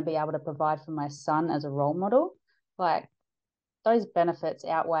I'm going to be able to provide for my son as a role model, like, those benefits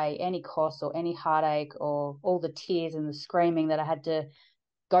outweigh any cost or any heartache or all the tears and the screaming that I had to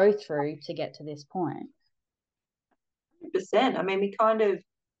go through to get to this point. 100%. I mean,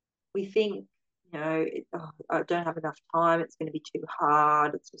 we think, I don't have enough time, it's going to be too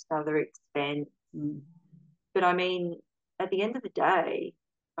hard, it's just another expense. But I mean, at the end of the day,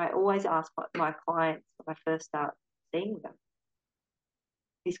 I always ask my clients when I first start seeing them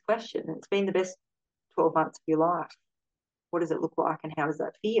this question. It's been the best 12 months of your life. What does it look like, and how does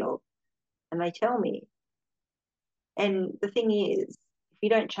that feel? And they tell me. And the thing is, if you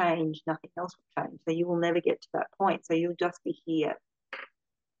don't change, nothing else will change. So you will never get to that point. So you'll just be here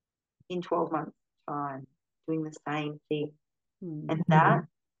in 12 months' time doing the same thing. And that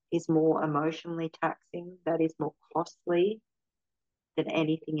is more emotionally taxing. That is more costly than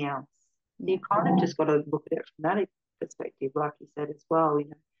anything else. You kind of just got to look at it from that perspective, like you said as well.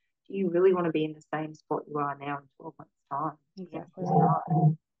 Do you really want to be in the same spot you are now in 12 months' time? Exactly.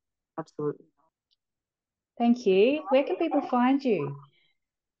 No, absolutely not. Thank you. Where can people find you?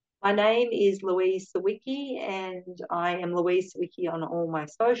 My name is Louise Siwicki, and I am Louise Siwicki on all my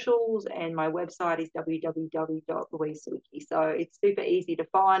socials, and my website is www.louisesiwicki. So it's super easy to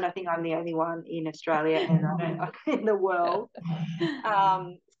find. I think I'm the only one in Australia and in the world.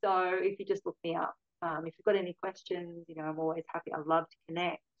 So if you just look me up, if you've got any questions, I'm always happy. I love to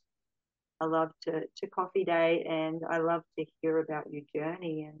connect. I love to coffee date, and I love to hear about your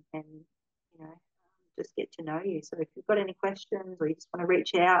journey and just get to know you. So if you've got any questions or you just want to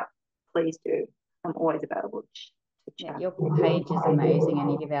reach out, please do. I'm always available to chat. Yeah, your page is amazing,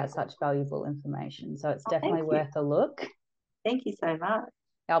 and you give out such valuable information. So it's definitely worth a look. Thank you so much.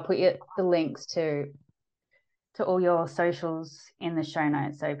 I'll put the links to all your socials in the show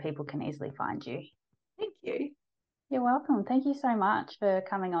notes so people can easily find you. Thank you. You're welcome. Thank you so much for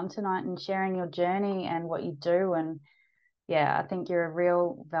coming on tonight and sharing your journey and what you do. And yeah, I think you're a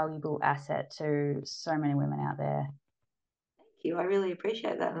real valuable asset to so many women out there. Thank you. I really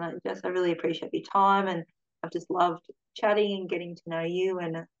appreciate that. And I really appreciate your time. And I've just loved chatting and getting to know you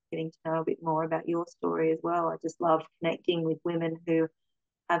and getting to know a bit more about your story as well. I just love connecting with women who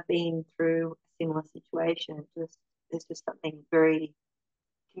have been through a similar situation. There's just something very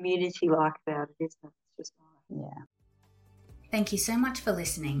community-like about it, isn't it? It's just nice. Yeah. Thank you so much for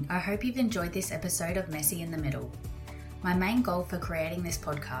listening. I hope you've enjoyed this episode of Messy in the Middle. My main goal for creating this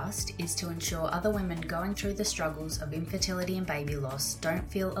podcast is to ensure other women going through the struggles of infertility and baby loss don't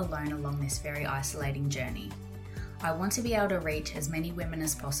feel alone along this very isolating journey. I want to be able to reach as many women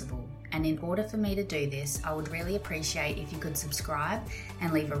as possible, and in order for me to do this, I would really appreciate if you could subscribe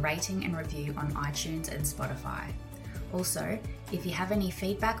and leave a rating and review on iTunes and Spotify. Also, if you have any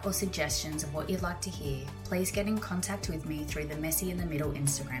feedback or suggestions of what you'd like to hear, please get in contact with me through the Messy in the Middle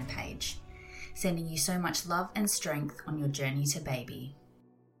Instagram page. sending you so much love and strength on your journey to baby.